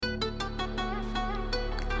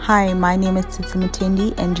Hi, my name is Titi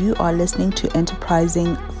Mutendi, and you are listening to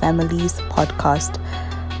Enterprising Families podcast.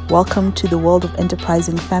 Welcome to the world of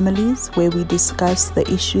enterprising families, where we discuss the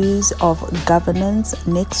issues of governance,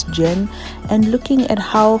 next gen, and looking at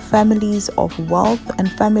how families of wealth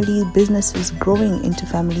and family businesses growing into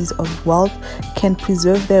families of wealth can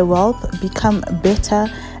preserve their wealth, become better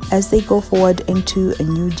as they go forward into a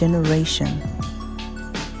new generation.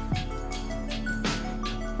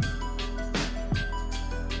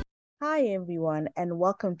 Hi, everyone, and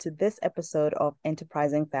welcome to this episode of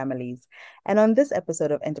Enterprising Families. And on this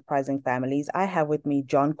episode of Enterprising Families, I have with me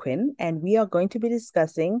John Quinn, and we are going to be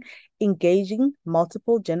discussing engaging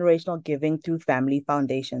multiple generational giving through family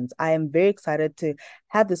foundations. I am very excited to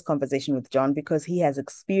have this conversation with John because he has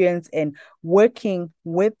experience in working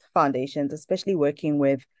with foundations, especially working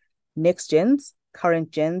with next gens,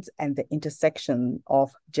 current gens, and the intersection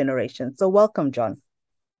of generations. So, welcome, John.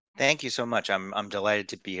 Thank you so much. I'm delighted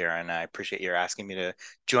to be here, and I appreciate you asking me to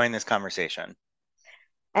join this conversation.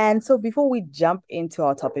 And so before we jump into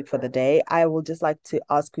our topic for the day, I will just like to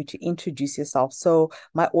ask you to introduce yourself so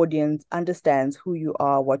my audience understands who you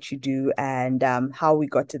are, what you do, and how we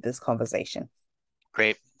got to this conversation.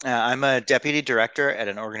 Great. I'm a deputy director at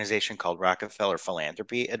an organization called Rockefeller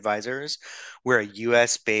Philanthropy Advisors. We're a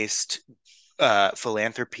US-based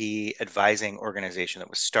philanthropy advising organization that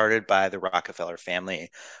was started by the Rockefeller family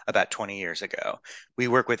about 20 years ago. We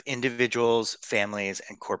work with individuals, families,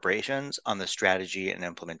 and corporations on the strategy and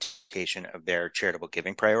implementation of their charitable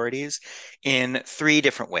giving priorities in three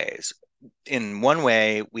different ways. In one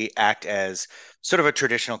way, we act as sort of a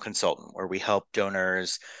traditional consultant where we help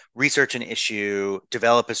donors research an issue,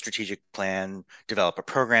 develop a strategic plan, develop a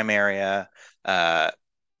program area, uh,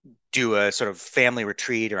 do a sort of family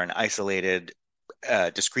retreat or an isolated,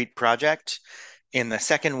 discrete project. In the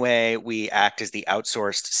second way, we act as the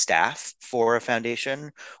outsourced staff for a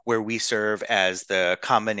foundation, where we serve as the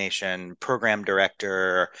combination program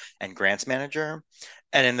director and grants manager.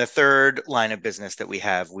 And in the third line of business that we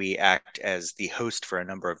have, we act as the host for a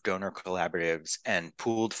number of donor collaboratives and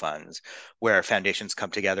pooled funds, where foundations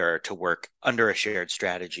come together to work under a shared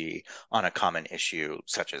strategy on a common issue,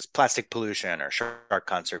 such as plastic pollution or shark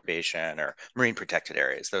conservation or marine protected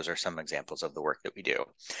areas. Those are some examples of the work that we do.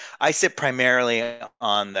 I sit primarily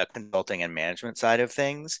on the consulting and management side of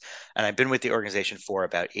things, and I've been with the organization for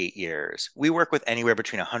about 8 years. We work with anywhere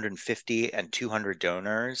between 150 and 200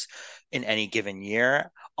 donors in any given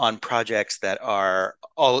year on projects that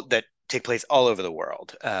take place all over the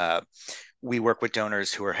world. We work with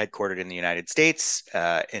donors who are headquartered in the United States,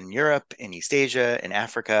 in Europe, in East Asia, in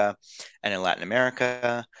Africa, and in Latin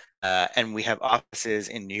America. And we have offices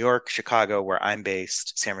in New York, Chicago, where I'm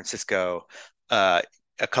based, San Francisco, uh,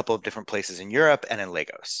 a couple of different places in Europe, and in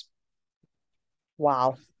Lagos.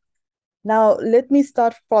 Wow. Now, let me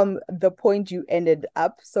start from the point you ended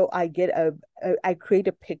up so I create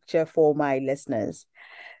a picture for my listeners.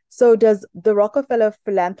 So, does the Rockefeller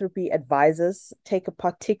Philanthropy Advisors take a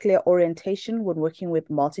particular orientation when working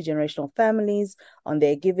with multi-generational families on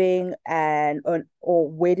their giving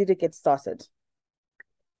or where did it get started?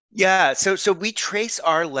 Yeah, so we trace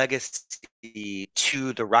our legacy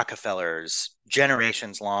to the Rockefellers'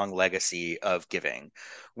 generations long legacy of giving,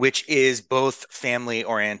 which is both family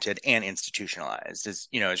oriented and institutionalized. As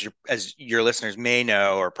your listeners may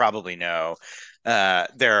know or probably know,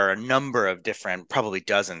 there are a number of different, probably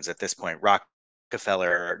dozens at this point,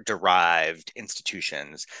 Rockefeller derived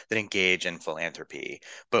institutions that engage in philanthropy,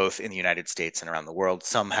 both in the United States and around the world.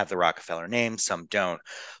 Some have the Rockefeller name, some don't.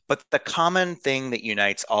 But the common thing that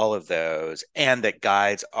unites all of those and that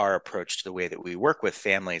guides our approach to the way that we work with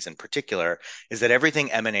families in particular is that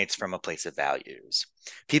everything emanates from a place of values.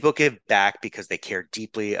 People give back because they care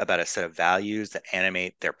deeply about a set of values that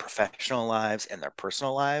animate their professional lives and their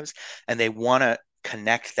personal lives, and they want to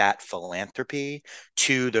connect that philanthropy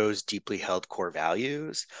to those deeply held core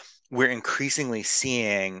values. We're increasingly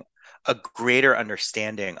seeing a greater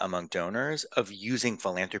understanding among donors of using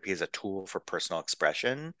philanthropy as a tool for personal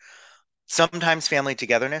expression. Sometimes family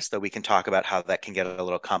togetherness, though we can talk about how that can get a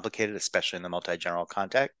little complicated, especially in the multi-generational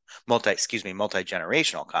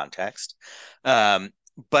context. Um,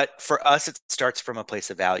 but for us, it starts from a place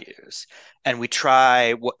of values, and we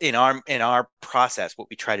try in our process. What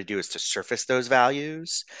we try to do is to surface those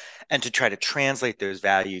values, and to try to translate those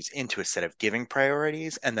values into a set of giving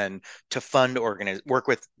priorities, and then to work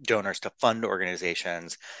with donors to fund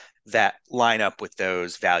organizations that line up with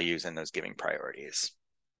those values and those giving priorities.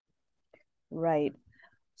 Right.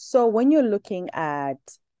 So when you're looking at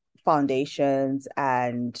foundations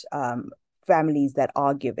and families that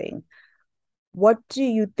are giving, What do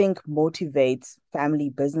you think motivates family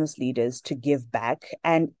business leaders to give back?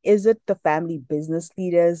 And is it the family business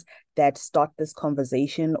leaders that start this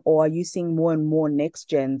conversation, or are you seeing more and more next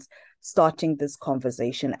gens starting this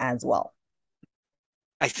conversation as well?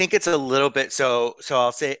 I think it's a little bit so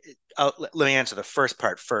I'll say let me answer the first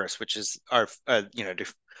part first, which is our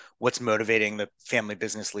what's motivating the family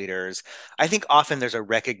business leaders. I think often there's a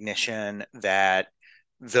recognition that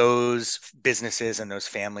those businesses and those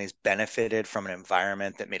families benefited from an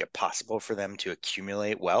environment that made it possible for them to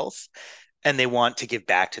accumulate wealth, and they want to give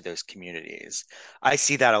back to those communities. I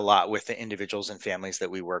see that a lot with the individuals and families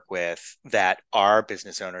that we work with that are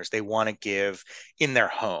business owners. They want to give in their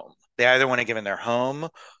home. They either want to give in their home,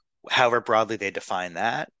 however broadly they define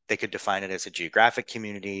that. They could define it as a geographic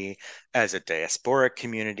community, as a diasporic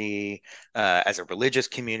community, as a religious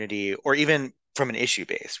community, or even from an issue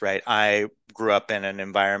base, right? I grew up in an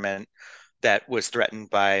environment that was threatened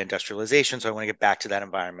by industrialization. So I want to get back to that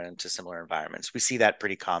environment and to similar environments. We see that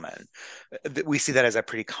pretty common. We see that as a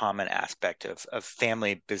pretty common aspect of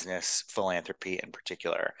family business philanthropy in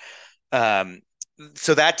particular. Um,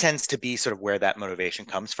 so that tends to be sort of where that motivation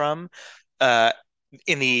comes from. Uh,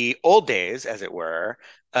 in the old days, as it were,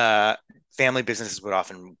 uh, family businesses would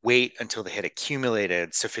often wait until they had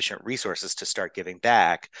accumulated sufficient resources to start giving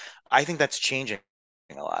back. I think that's changing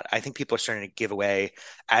a lot. I think people are starting to give away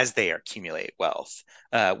as they accumulate wealth,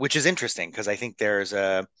 which is interesting because I think there's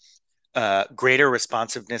a greater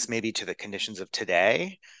responsiveness maybe to the conditions of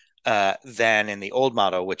today than in the old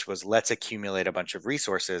model, which was let's accumulate a bunch of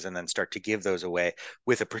resources and then start to give those away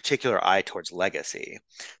with a particular eye towards legacy.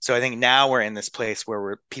 So I think now we're in this place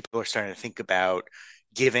where people are starting to think about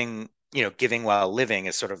giving, giving while living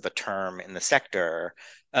is sort of the term in the sector.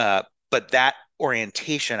 But that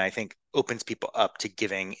orientation, I think, opens people up to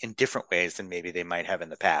giving in different ways than maybe they might have in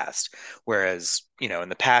the past. Whereas, in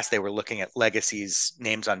the past, they were looking at legacies,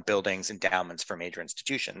 names on buildings, endowments for major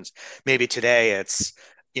institutions. Maybe today it's,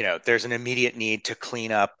 there's an immediate need to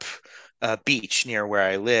clean up a beach near where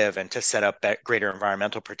I live and to set up greater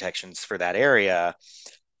environmental protections for that area.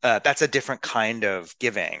 That's a different kind of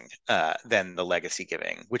giving than the legacy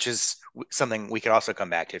giving, which is something we could also come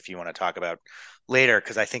back to if you want to talk about later,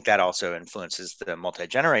 because I think that also influences the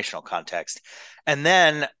multi-generational context. And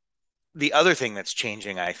then the other thing that's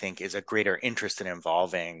changing, I think, is a greater interest in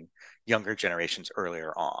involving younger generations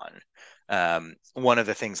earlier on. One of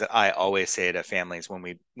the things that I always say to families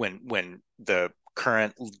when the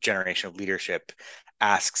current generation of leadership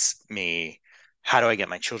asks me, how do I get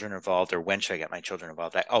my children involved or when should I get my children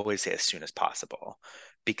involved? I always say as soon as possible.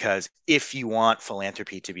 Because if you want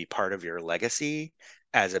philanthropy to be part of your legacy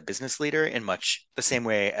as a business leader, in much the same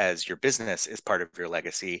way as your business is part of your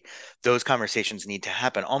legacy, those conversations need to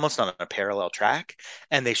happen almost on a parallel track,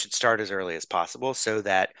 and they should start as early as possible so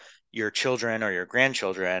that your children or your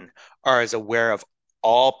grandchildren are as aware of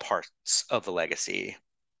all parts of the legacy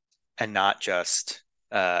and not just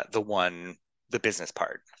the business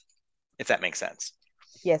part, if that makes sense.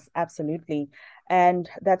 Yes, absolutely. And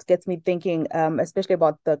that gets me thinking, especially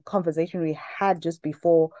about the conversation we had just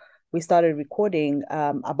before we started recording,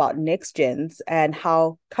 about next gens and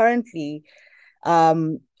how currently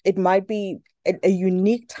it might be a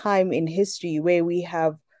unique time in history where we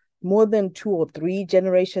have more than two or three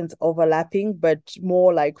generations overlapping, but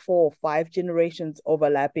more like four or five generations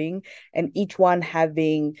overlapping, and each one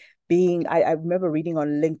having I remember reading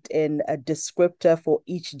on LinkedIn a descriptor for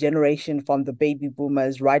each generation from the baby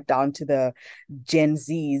boomers right down to the Gen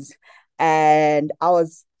Zs. And I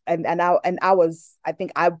was and I was I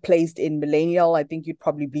think I placed in millennial. I think you'd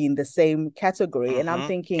probably be in the same category. And I'm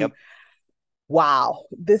thinking, Yep. wow,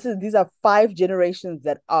 these are five generations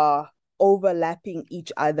that are overlapping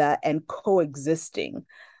each other and coexisting.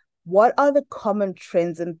 What are the common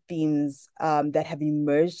trends and themes that have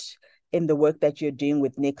emerged in the work that you're doing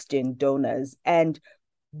with next gen donors, and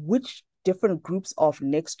which different groups of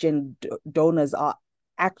next gen donors are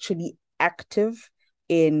actually active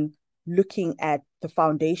in looking at the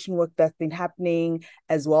foundation work that's been happening,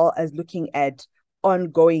 as well as looking at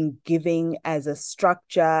ongoing giving as a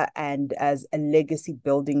structure and as a legacy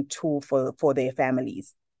building tool for their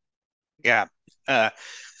families? Yeah. Uh,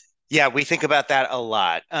 yeah, we think about that a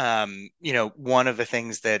lot. One of the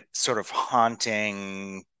things that sort of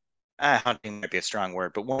haunting might be a strong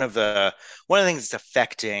word, but one of the things that's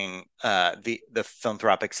affecting the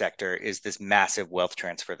philanthropic sector is this massive wealth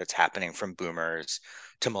transfer that's happening from boomers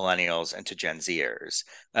to millennials and to Gen Zers.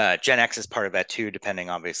 Gen X is part of that too, depending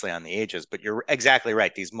obviously on the ages. But you're exactly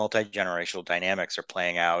right; these multi generational dynamics are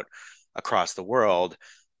playing out across the world.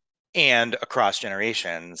 and across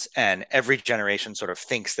generations. And every generation sort of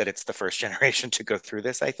thinks that it's the first generation to go through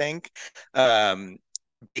this, I think. Um,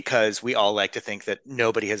 because we all like to think that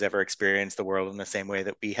nobody has ever experienced the world in the same way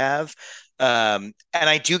that we have. And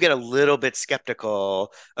I do get a little bit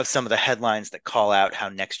skeptical of some of the headlines that call out how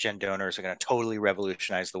next gen donors are going to totally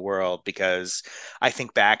revolutionize the world, because I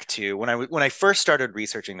think back to when I first started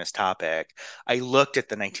researching this topic, I looked at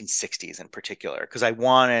the 1960s in particular because I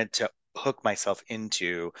wanted to hook myself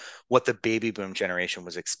into what the baby boom generation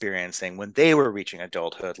was experiencing when they were reaching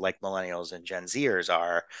adulthood, like millennials and Gen Zers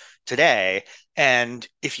are today. And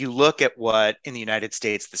if you look at what in the United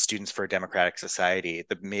States, the Students for a Democratic Society,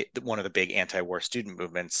 one of the big anti-war student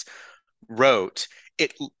movements, wrote,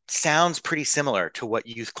 it sounds pretty similar to what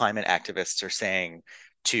youth climate activists are saying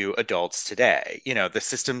to adults today. You know, the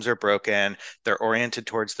systems are broken, they're oriented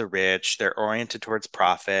towards the rich, they're oriented towards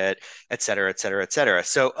profit, et cetera, et cetera, et cetera.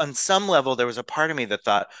 So, on some level, there was a part of me that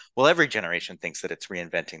thought, well, every generation thinks that it's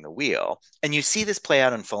reinventing the wheel. And you see this play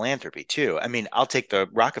out in philanthropy too. I mean, I'll take the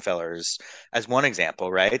Rockefellers as one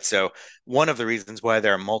example, right? So, one of the reasons why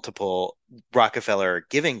there are multiple Rockefeller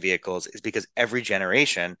giving vehicles is because every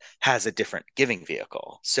generation has a different giving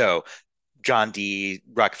vehicle. So John D.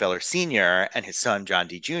 Rockefeller Sr. and his son John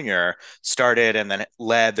D. Jr. started and then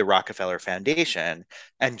led the Rockefeller Foundation,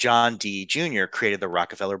 and John D. Jr. created the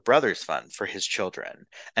Rockefeller Brothers Fund for his children.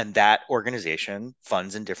 And that organization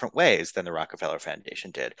funds in different ways than the Rockefeller Foundation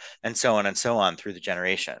did, and so on through the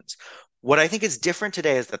generations. What I think is different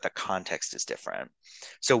today is that the context is different.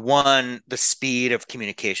 So, one, the speed of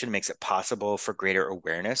communication makes it possible for greater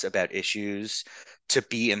awareness about issues to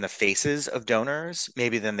be in the faces of donors,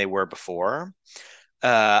 maybe than they were before.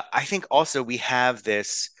 I think also we have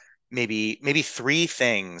this maybe three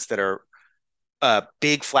things that are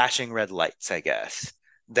big flashing red lights, I guess,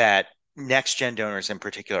 that next gen donors in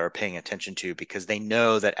particular are paying attention to because they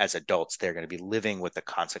know that as adults they're going to be living with the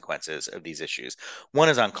consequences of these issues. One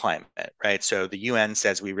is on climate, right? So the UN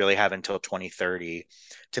says we really have until 2030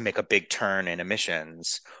 to make a big turn in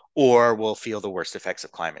emissions, or we'll feel the worst effects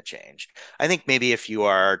of climate change. I think maybe if you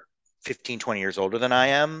are 15, 20 years older than I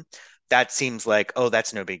am, that seems like, oh,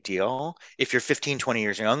 that's no big deal. If you're 15, 20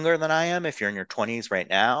 years younger than I am, if you're in your 20s right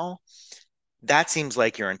now, that seems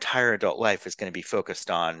like your entire adult life is going to be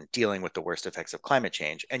focused on dealing with the worst effects of climate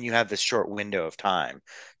change, and you have this short window of time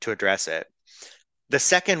to address it. The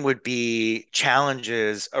second would be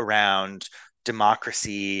challenges around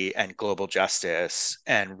democracy and global justice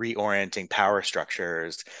and reorienting power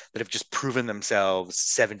structures that have just proven themselves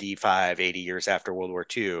 75, 80 years after World War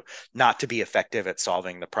II not to be effective at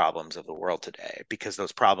solving the problems of the world today, because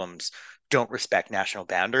those problems don't respect national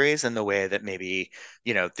boundaries in the way that maybe,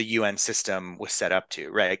 the UN system was set up to,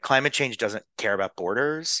 right? Climate change doesn't care about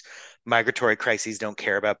borders. Migratory crises don't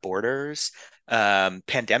care about borders.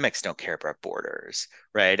 Pandemics don't care about borders,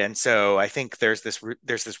 right? And so I think there's this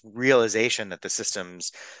realization that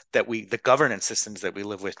the governance systems that we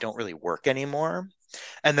live with don't really work anymore.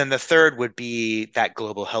 And then the third would be that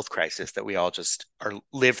global health crisis that we all just are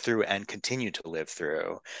live through and continue to live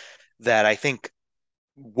through, that I think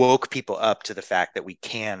woke people up to the fact that we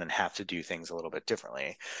can and have to do things a little bit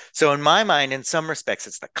differently. So, in my mind, in some respects,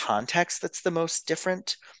 it's the context that's the most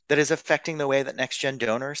different that is affecting the way that next gen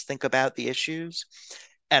donors think about the issues.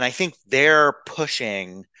 And I think they're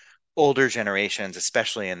pushing older generations,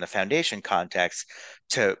 especially in the foundation context,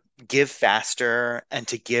 to give faster and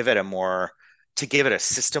to give it a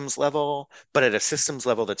systems level, but at a systems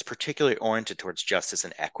level that's particularly oriented towards justice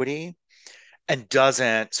and equity and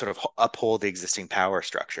doesn't sort of uphold the existing power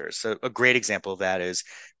structures. So a great example of that is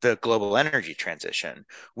the global energy transition.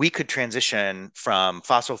 We could transition from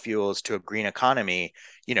fossil fuels to a green economy,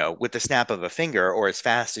 with the snap of a finger, or as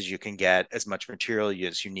fast as you can get as much material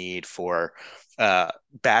as you need for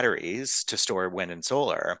batteries to store wind and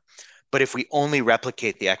solar. But if we only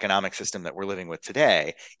replicate the economic system that we're living with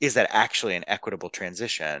today, is that actually an equitable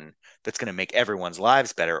transition that's going to make everyone's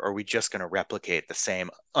lives better? Or are we just going to replicate the same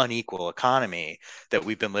unequal economy that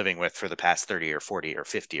we've been living with for the past 30 or 40 or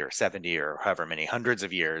 50 or 70 or however many hundreds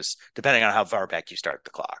of years, depending on how far back you start the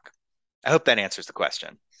clock? I hope that answers the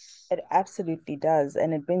question. It absolutely does.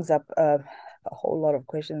 And it brings up a whole lot of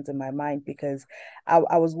questions in my mind because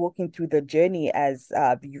I was walking through the journey as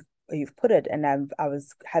you've put it, and I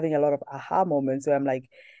was having a lot of aha moments where I'm like,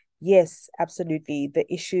 yes, absolutely. The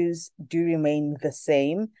issues do remain the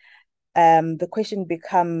same. The question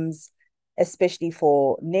becomes, especially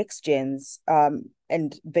for next gens,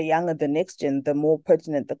 and the younger the next gen, the more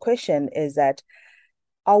pertinent the question is that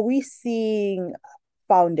are we seeing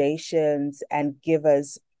foundations and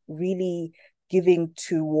givers really giving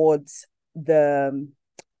towards the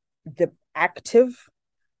active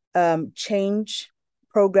change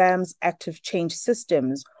programs, active change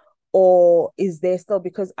systems, or is there still,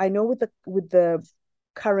 because I know with the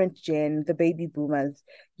current gen, the baby boomers,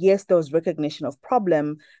 yes, there was recognition of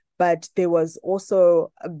problem, but there was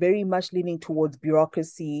also very much leaning towards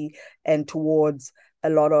bureaucracy and towards a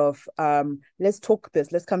lot of let's talk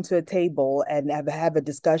this, let's come to a table and have a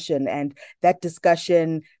discussion, and that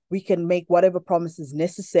discussion we can make whatever promises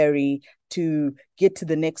necessary to get to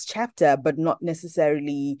the next chapter, but not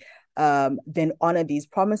necessarily then honor these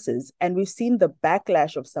promises. And we've seen the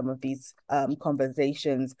backlash of some of these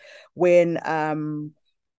conversations when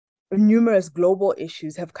numerous global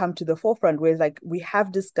issues have come to the forefront, where like we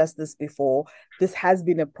have discussed this before, this has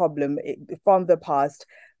been a problem from the past,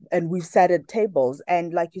 and we've sat at tables,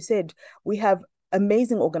 and like you said, we have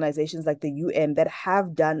amazing organizations like the UN that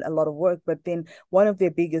have done a lot of work, but then one of their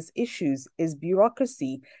biggest issues is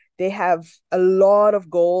bureaucracy. They have a lot of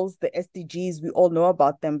goals, the SDGs, we all know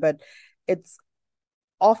about them, but it's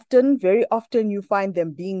often, very often, you find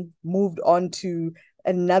them being moved on to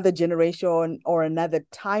another generation or another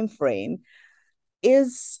time frame.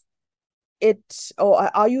 Is it,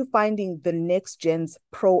 or are you finding the next gens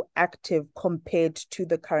proactive compared to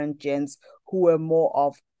the current gens who are more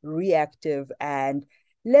of reactive and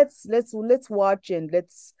let's watch and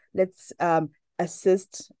let's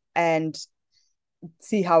assist and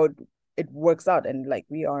see how it works out, and like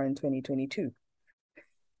we are in 2022?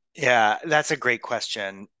 Yeah, that's a great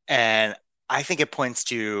question. And I think it points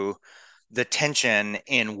to the tension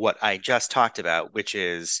in what I just talked about, which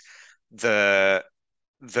is the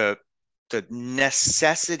the the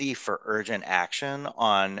necessity for urgent action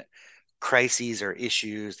on crises or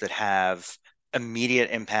issues that have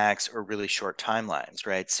immediate impacts or really short timelines,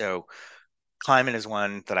 right? So climate is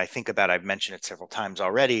one that I think about. I've mentioned it several times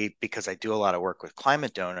already because I do a lot of work with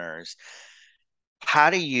climate donors. How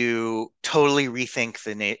do you totally rethink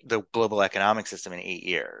the global economic system in 8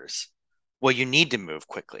 years? Well, you need to move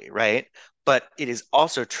quickly, right? But it is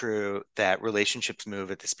also true that relationships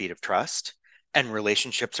move at the speed of trust, and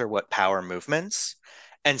relationships are what power movements.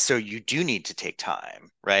 And so you do need to take time,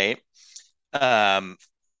 right? Um,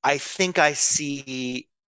 I think I see,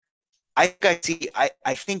 I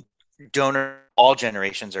think donor all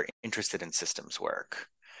generations are interested in systems work.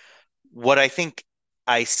 What I think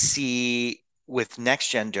I see with next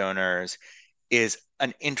gen donors is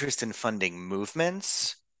an interest in funding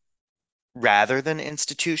movements rather than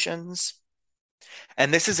institutions.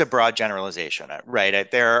 And this is a broad generalization, right?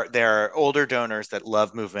 There are older donors that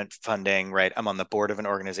love movement funding, right? I'm on the board of an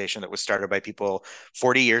organization that was started by people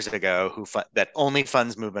 40 years ago that only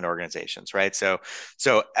funds movement organizations, right? So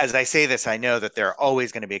as I say this, I know that there are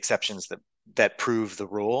always going to be exceptions that prove the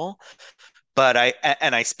rule. But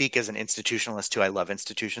I speak as an institutionalist too. I love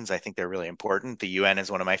institutions. I think they're really important. The UN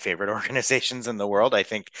is one of my favorite organizations in the world. I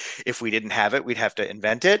think if we didn't have it, we'd have to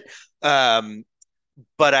invent it. Um,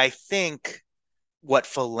 but I think what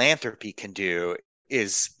philanthropy can do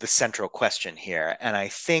is the central question here. And I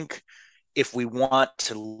think if we want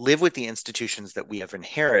to live with the institutions that we have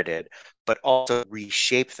inherited, but also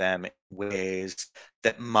reshape them in ways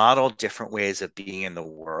that model different ways of being in the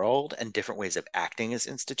world and different ways of acting as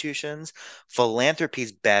institutions,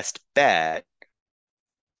 philanthropy's best bet,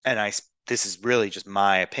 and this is really just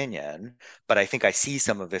my opinion, but I think I see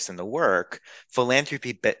some of this in the work.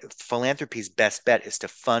 Philanthropy's best bet is to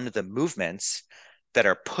fund the movements that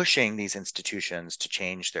are pushing these institutions to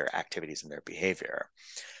change their activities and their behavior.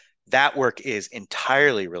 That work is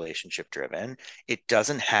entirely relationship driven. It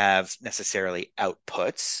doesn't have necessarily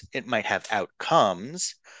outputs, it might have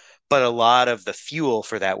outcomes, but a lot of the fuel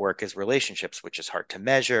for that work is relationships, which is hard to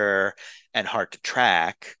measure and hard to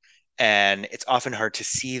track. And it's often hard to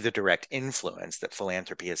see the direct influence that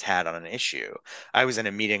philanthropy has had on an issue. I was in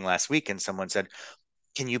a meeting last week and someone said,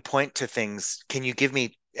 can you point to things? Can you give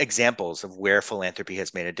me examples of where philanthropy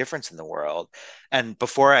has made a difference in the world? And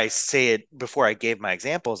before I gave my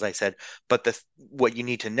examples, I said, but what you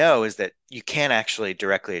need to know is that you can't actually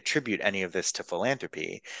directly attribute any of this to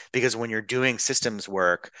philanthropy, because when you're doing systems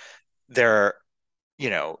work, there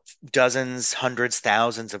are, dozens, hundreds,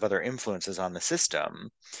 thousands of other influences on the system.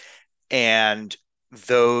 And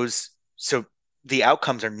so the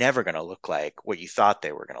outcomes are never going to look like what you thought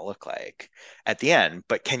they were going to look like at the end.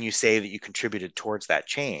 But can you say that you contributed towards that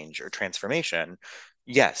change or transformation?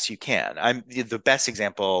 Yes, you can. The best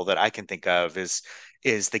example that I can think of is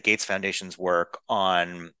the Gates Foundation's work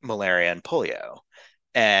on malaria and polio.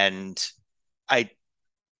 And I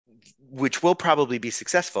which will probably be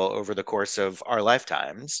successful over the course of our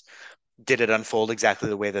lifetimes. Did it unfold exactly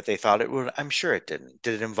the way that they thought it would? I'm sure it didn't.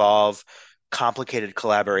 Did it involve complicated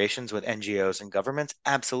collaborations with NGOs and governments?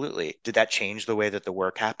 Absolutely. Did that change the way that the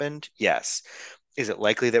work happened? Yes. Is it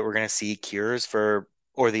likely that we're going to see cures for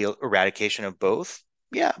or the eradication of both?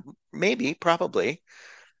 Yeah, maybe, probably.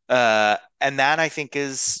 And that I think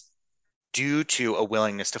is due to a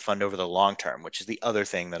willingness to fund over the long term, which is the other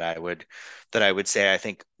thing that I would say I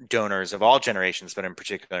think donors of all generations, but in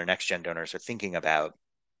particular next gen donors are thinking about.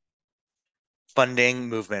 Funding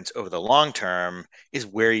movements over the long term is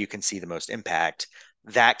where you can see the most impact.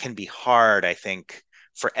 That can be hard, I think,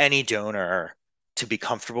 for any donor to be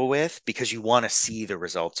comfortable with because you want to see the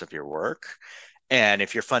results of your work. And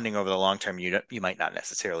if you're funding over the long term, you might not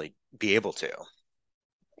necessarily be able to.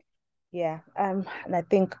 Yeah, and I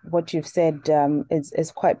think what you've said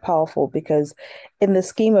is quite powerful because, in the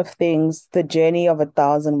scheme of things, the journey of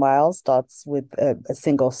 1,000 miles starts with a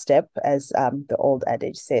single step, as the old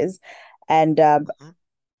adage says, and Mhm.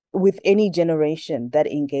 with any generation, that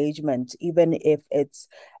engagement, even if it's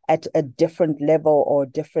at a different level or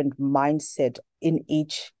different mindset in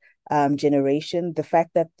each generation, the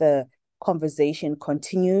fact that the conversation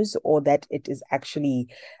continues or that it is actually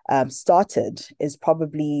started is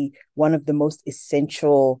probably one of the most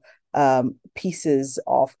essential pieces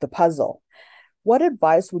of the puzzle. What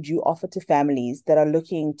advice would you offer to families that are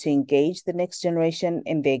looking to engage the next generation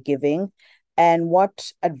in their giving? And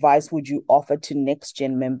what advice would you offer to next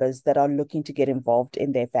gen members that are looking to get involved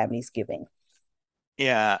in their family's giving?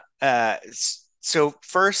 Yeah. So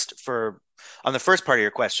first, for on the first part of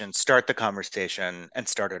your question, start the conversation and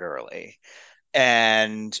start it early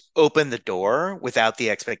and open the door without the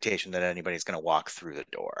expectation that anybody's going to walk through the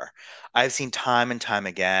door. I've seen time and time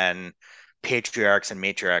again patriarchs and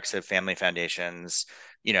matriarchs of family foundations,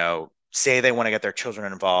 say they want to get their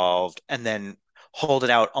children involved and then hold it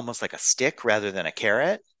out almost like a stick rather than a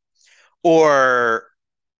carrot, or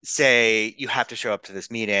say you have to show up to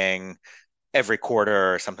this meeting every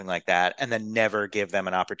quarter or something like that, and then never give them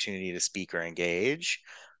an opportunity to speak or engage.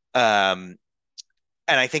 Um,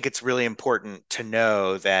 and I think it's really important to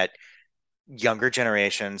know that younger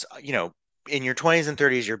generations, in your 20s and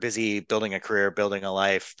 30s, you're busy building a career, building a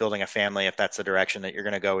life, building a family, if that's the direction that you're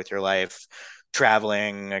going to go with your life,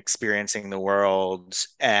 traveling, experiencing the world.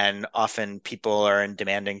 And often people are in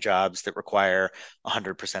demanding jobs that require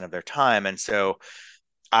 100% of their time. And so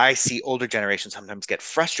I see older generations sometimes get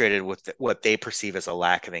frustrated with what they perceive as a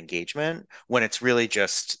lack of engagement when it's really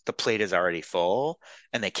just the plate is already full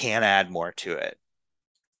and they can't add more to it.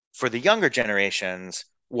 For the younger generations,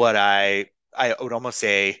 what I would almost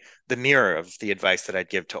say the mirror of the advice that I'd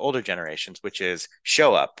give to older generations, which is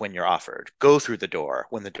show up when you're offered, go through the door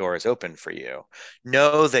when the door is open for you.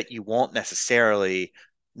 Know that you won't necessarily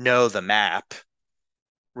know the map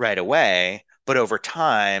right away, but over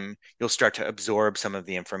time, you'll start to absorb some of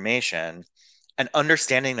the information. And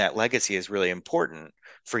understanding that legacy is really important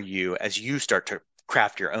for you as you start to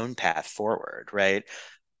craft your own path forward, right?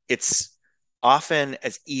 It's often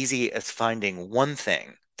as easy as finding one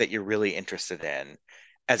thing that you're really interested in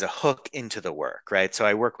as a hook into the work, right? So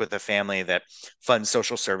I work with a family that funds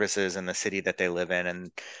social services in the city that they live in,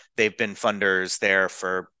 and they've been funders there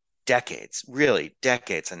for decades, really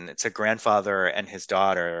decades. And it's a grandfather and his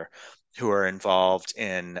daughter who are involved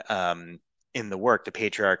in the work, the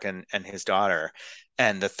patriarch and his daughter.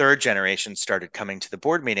 And the third generation started coming to the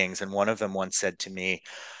board meetings, and one of them once said to me,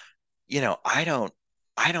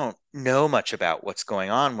 I don't know much about what's going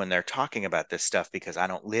on when they're talking about this stuff because I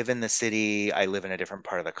don't live in the city. I live in a different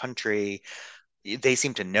part of the country. They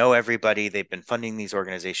seem to know everybody. They've been funding these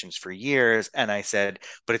organizations for years. And I said,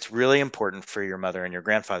 but it's really important for your mother and your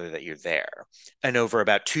grandfather that you're there. And over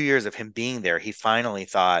about 2 years of him being there, he finally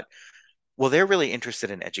thought, well, they're really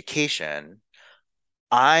interested in education.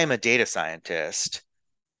 I'm a data scientist.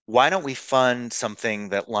 Why don't we fund something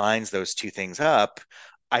that lines those two things up?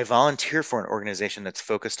 I volunteer for an organization that's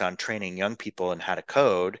focused on training young people in how to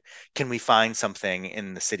code. Can we find something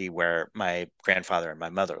in the city where my grandfather and my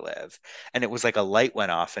mother live? And it was like a light went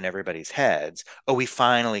off in everybody's heads. Oh, we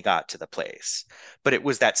finally got to the place. But it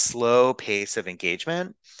was that slow pace of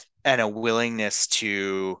engagement and a willingness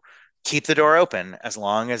to keep the door open as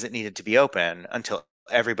long as it needed to be open until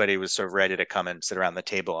everybody was sort of ready to come and sit around the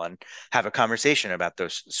table and have a conversation about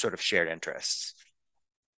those sort of shared interests.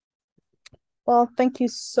 Well, thank you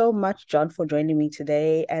so much, John, for joining me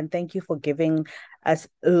today. And thank you for giving us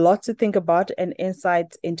a lot to think about and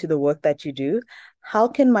insight into the work that you do. How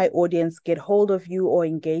can my audience get hold of you or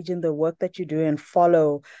engage in the work that you do and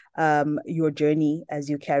follow your journey as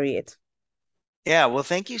you carry it? Yeah, well,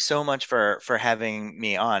 thank you so much for having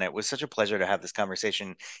me on. It was such a pleasure to have this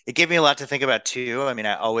conversation. It gave me a lot to think about too. I mean,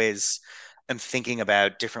 I always am thinking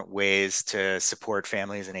about different ways to support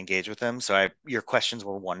families and engage with them. So your questions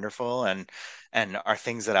were wonderful and are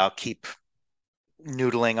things that I'll keep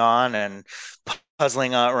noodling on and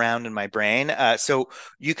puzzling around in my brain. So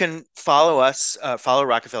you can follow us, follow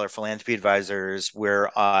Rockefeller Philanthropy Advisors,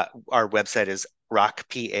 where our website is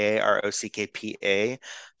rockpa,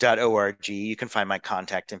 rockpa.org. You can find my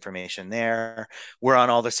contact information there. We're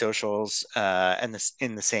on all the socials and this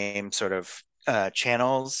in the same sort of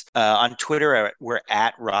channels. On Twitter, we're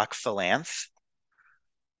at rockphilanth,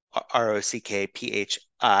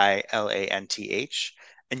 rockphilanth.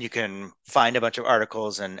 And you can find a bunch of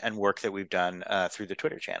articles and work that we've done through the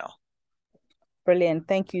Twitter channel. Brilliant.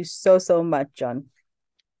 Thank you so, so much, John.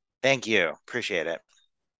 Thank you. Appreciate it.